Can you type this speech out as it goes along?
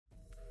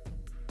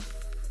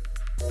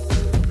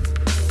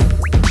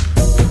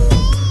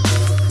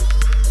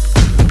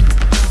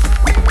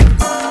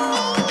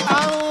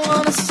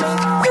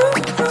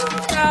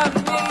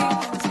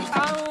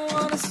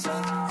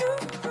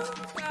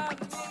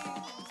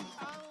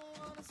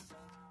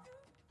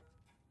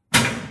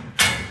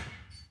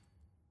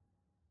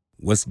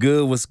What's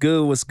good? What's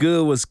good? What's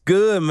good? What's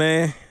good,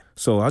 man?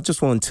 So I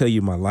just want to tell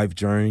you my life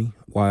journey,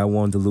 why I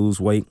wanted to lose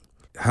weight,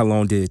 how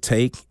long did it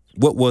take,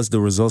 what was the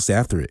results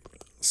after it.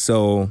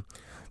 So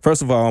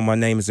first of all, my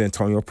name is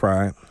Antonio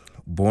Pride,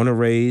 born and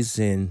raised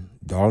in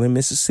Darling,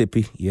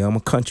 Mississippi. Yeah, I'm a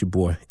country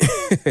boy.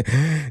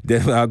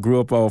 I grew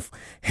up off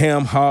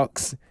ham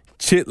hocks,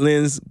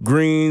 chitlins,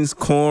 greens,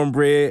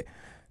 cornbread,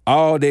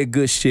 all that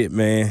good shit,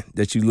 man,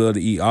 that you love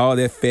to eat. All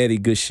that fatty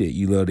good shit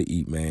you love to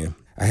eat, man.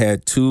 I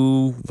had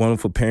two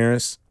wonderful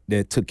parents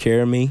that took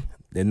care of me.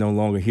 They're no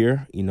longer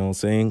here, you know what I'm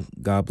saying?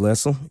 God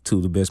bless them. Two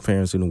of the best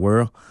parents in the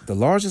world. The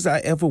largest I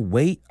ever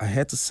weighed, I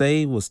had to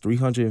say, was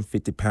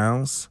 350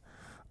 pounds,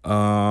 where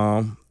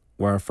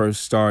I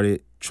first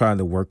started trying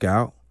to work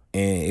out.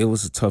 And it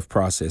was a tough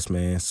process,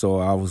 man. So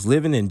I was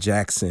living in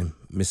Jackson,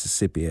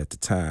 Mississippi at the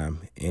time.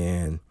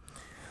 And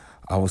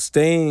I was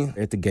staying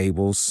at the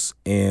Gables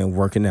and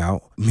working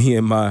out. Me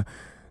and my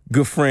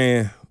good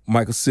friend,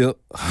 Michael Silk.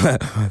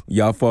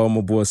 Y'all follow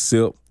my boy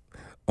Silk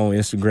on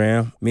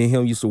Instagram. Me and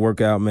him used to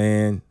work out,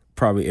 man,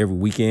 probably every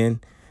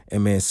weekend.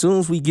 And, man, as soon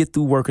as we get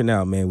through working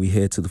out, man, we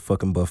head to the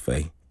fucking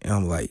buffet. And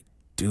I'm like,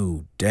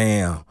 dude,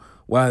 damn,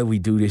 why did we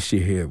do this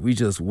shit here? We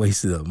just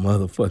wasted a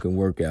motherfucking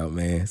workout,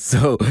 man.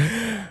 So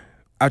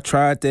I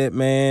tried that,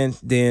 man.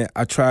 Then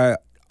I tried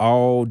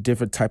all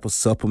different type of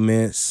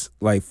supplements,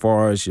 like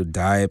far as your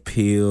diet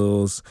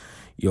pills,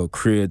 your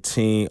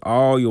creatine,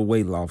 all your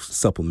weight loss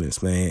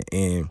supplements, man.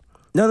 And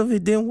none of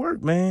it didn't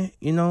work, man,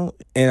 you know.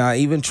 And I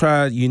even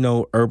tried,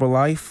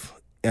 Herbalife,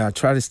 and I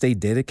tried to stay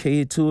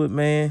dedicated to it,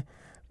 man.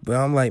 But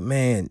I'm like,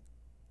 man,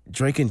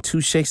 drinking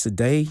 2 shakes a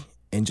day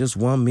and just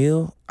one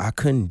meal, I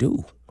couldn't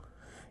do,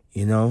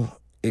 you know.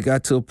 It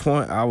got to a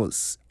point I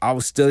was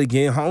still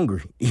getting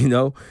hungry,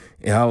 and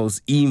I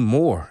was eating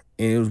more,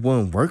 and it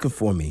wasn't working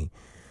for me.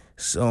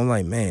 So I'm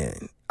like,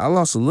 man, I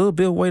lost a little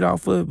bit of weight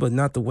off of it, but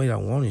not the weight I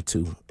wanted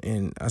to.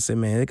 And I said,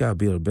 man, it got to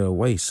be a better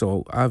way.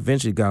 So I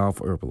eventually got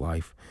off of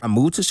Herbalife. I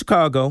moved to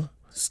Chicago,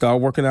 started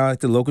working out at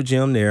the local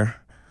gym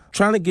there,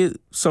 trying to get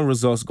some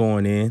results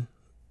going in,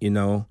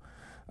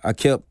 I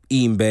kept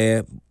eating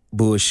bad,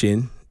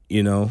 bullshitting,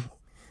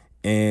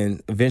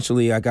 and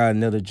eventually I got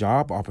another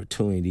job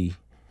opportunity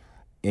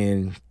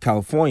in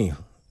California.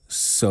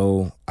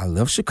 So I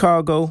left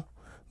Chicago,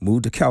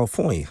 moved to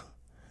California.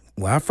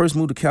 When I first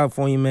moved to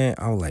California, man,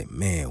 I was like,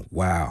 man,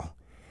 wow,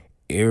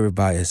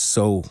 everybody is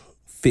so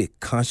fit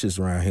conscious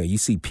around here. You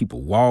see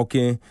people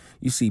walking,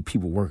 you see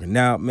people working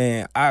out,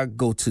 man. I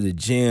go to the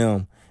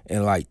gym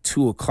at like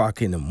 2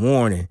 o'clock in the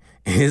morning,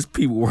 and there's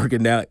people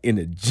working out in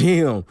the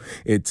gym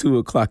at 2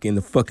 o'clock in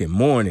the fucking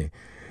morning.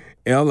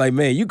 And I'm like,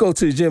 man, you go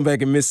to the gym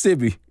back in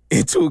Mississippi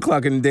at 2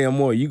 o'clock in the damn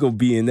morning, you gonna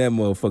be in that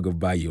motherfucker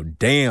by your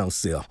damn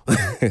self.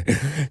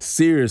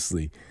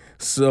 Seriously.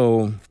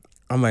 So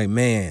I'm like,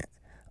 man,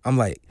 I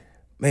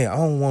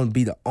don't want to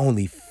be the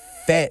only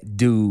fat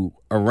dude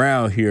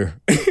around here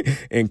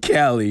in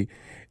Cali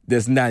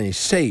that's not in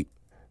shape.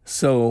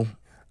 So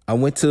I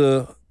went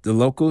to the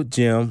local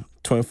gym,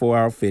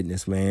 24-hour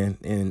fitness, man,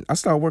 and I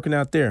started working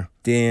out there.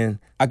 Then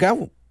I got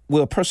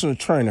with a personal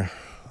trainer.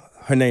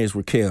 Her name is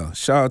Raquel.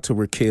 Shout out to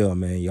Raquel,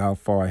 man. Y'all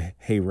follow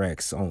Hey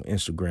Rex on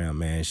Instagram,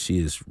 man. She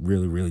is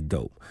really, really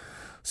dope.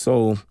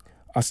 So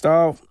I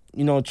started,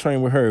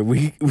 train with her.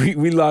 We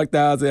locked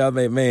eyes and I was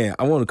like, man,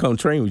 I want to come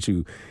train with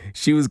you.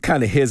 She was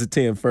kind of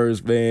hesitant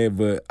first, man,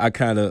 but I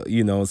kind of,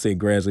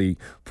 gradually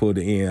pulled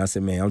it in. I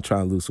said, man, I'm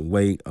trying to lose some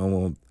weight.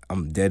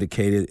 I'm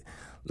dedicated.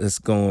 Let's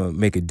go and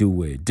make it do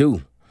what it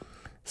do.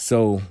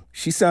 So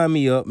she signed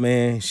me up,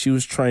 man. She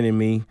was training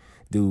me.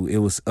 Dude, it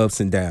was ups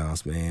and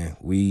downs, man.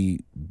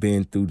 We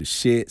been through the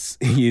shits,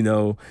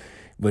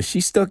 but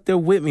she stuck there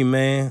with me,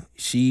 man.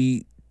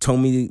 She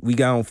told me, we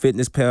got on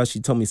FitnessPal. She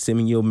told me, send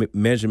me your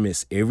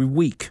measurements every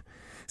week.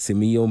 Send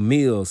me your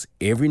meals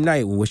every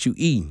night with what you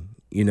eat,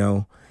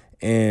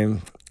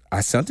 And I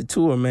sent it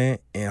to her, man,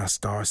 and I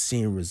started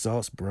seeing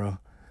results, bro.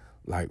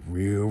 Like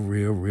real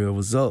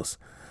results.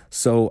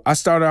 So I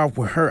started off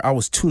with her. I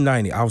was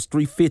 290. I was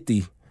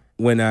 350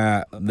 when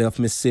I left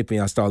Mississippi,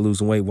 and I started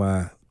losing weight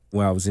when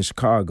I was in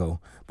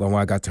Chicago. But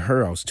when I got to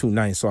her, I was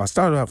 290. So I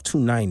started off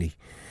 290.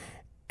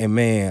 And,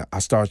 man, I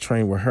started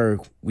training with her.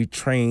 We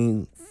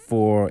trained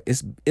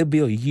it'll be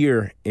a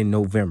year in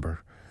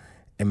November.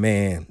 And,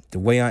 man, the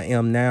way I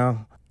am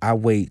now, I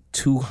weigh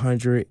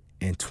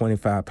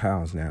 225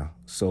 pounds now.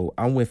 So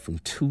I went from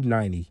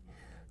 290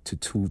 to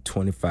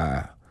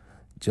 225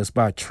 just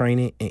by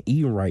training and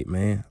eating right,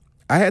 man.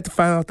 I had to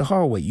find out the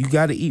hard way. You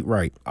got to eat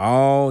right.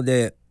 All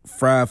that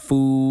fried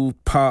food,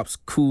 Pops,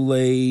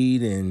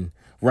 Kool-Aid, and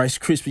Rice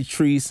Krispie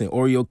Treats and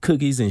Oreo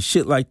cookies and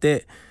shit like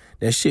that,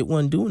 that shit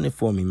wasn't doing it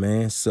for me,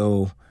 man.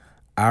 So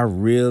I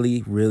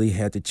really, really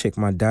had to check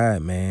my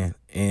diet, man.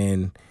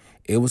 And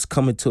it was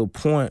coming to a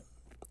point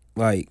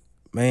like,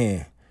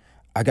 man,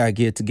 I got to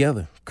get it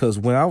together. Because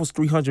when I was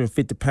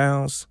 350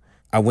 pounds,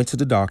 I went to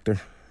the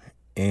doctor.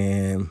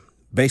 And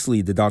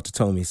basically the doctor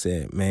told me,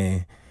 said,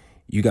 man,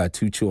 you got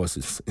 2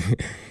 choices.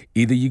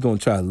 Either you're going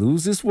to try to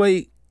lose this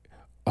weight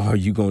or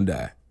you going to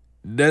die.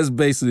 That's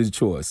basically the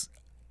choice.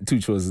 2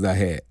 choices I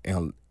had.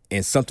 And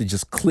And something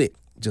just clicked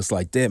just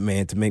like that,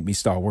 man, to make me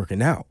start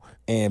working out.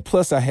 And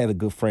plus, I had a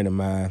good friend of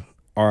mine,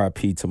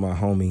 RIP to my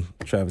homie,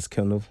 Travis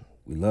Kendall.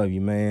 We love you,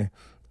 man.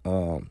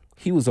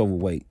 He was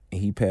overweight, and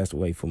he passed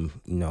away from,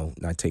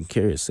 not taking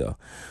care of himself.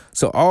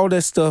 So all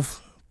that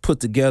stuff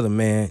put together,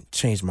 man,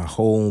 changed my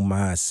whole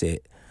mindset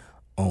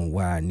on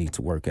why I need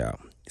to work out.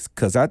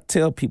 Because I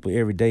tell people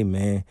every day,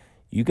 man,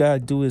 you got to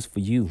do this for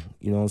you.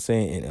 You know what I'm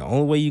saying? And the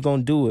only way you're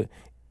going to do it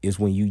is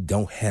when you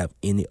don't have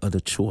any other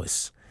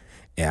choice.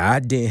 And I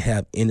didn't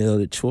have any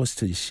other choice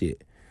to this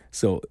shit.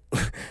 So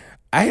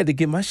I had to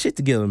get my shit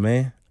together,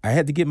 man. I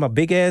had to get my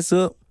big ass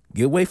up,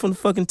 get away from the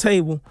fucking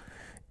table,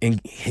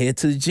 and head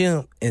to the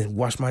gym and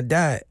watch my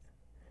diet.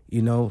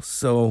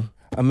 So,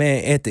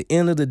 man, at the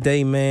end of the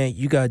day, man,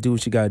 you got to do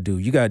what you got to do.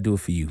 You got to do it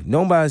for you.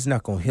 Nobody's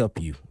not going to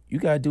help you. You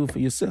got to do it for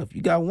yourself.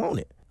 You got to want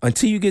it.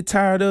 Until you get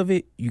tired of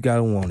it, you got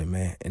to want it,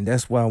 man. And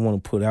that's why I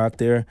want to put out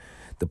there.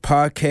 The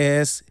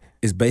podcast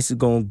is basically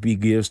going to be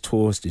geared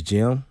towards the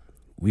gym.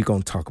 We're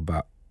going to talk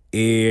about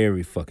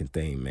every fucking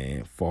thing,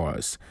 man, as far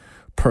as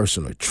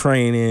personal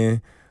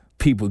training,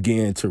 people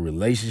getting into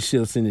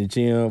relationships in the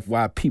gym,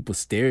 why people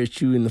stare at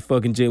you in the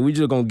fucking gym. We're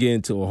just going to get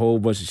into a whole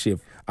bunch of shit.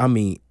 I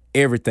mean,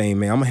 everything,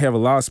 man. I'm going to have a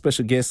lot of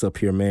special guests up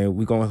here, man.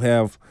 We're going to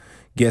have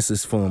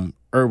guests from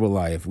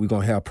Herbalife. We're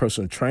going to have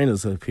personal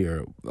trainers up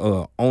here,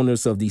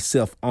 owners of these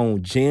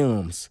self-owned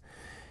gyms,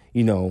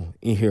 in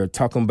here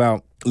talking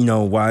about,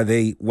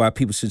 why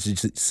people should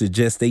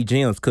suggest they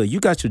gyms. Because you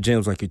got your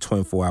gyms like your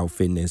 24-hour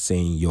fitness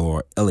and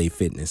your LA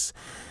Fitness.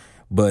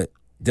 But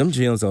them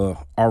gyms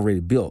are already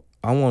built.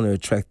 I want to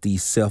attract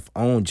these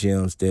self-owned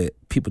gyms that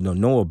people don't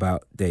know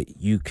about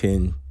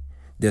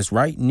that's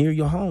right near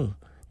your home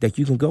that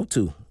you can go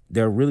to.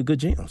 They're really good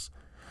gyms.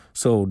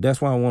 So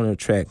that's why I want to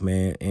attract,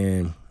 man.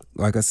 And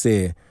like I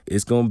said,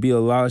 it's going to be a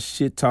lot of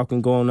shit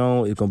talking going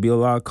on. It's going to be a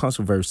lot of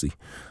controversy.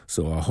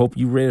 So I hope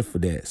you're ready for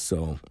that.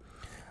 So,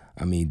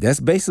 that's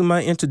basically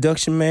my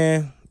introduction,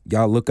 man.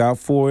 Y'all look out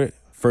for it.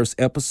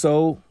 First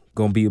episode,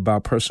 going to be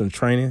about personal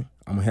training.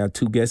 I'm going to have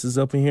 2 guests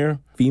up in here,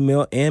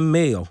 female and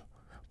male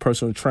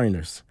personal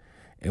trainers.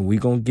 And we're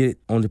going to get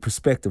on the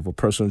perspective of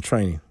personal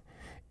training.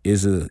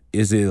 Is it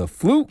a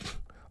fluke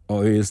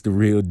or is the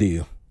real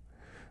deal?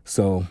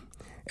 So,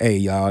 hey,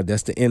 y'all,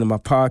 that's the end of my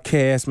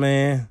podcast,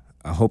 man.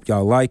 I hope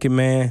y'all like it,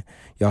 man.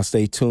 Y'all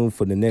stay tuned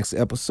for the next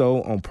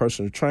episode on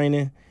personal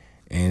training.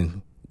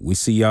 And we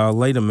see y'all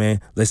later,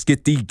 man. Let's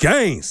get these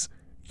gains.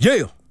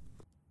 Yeah.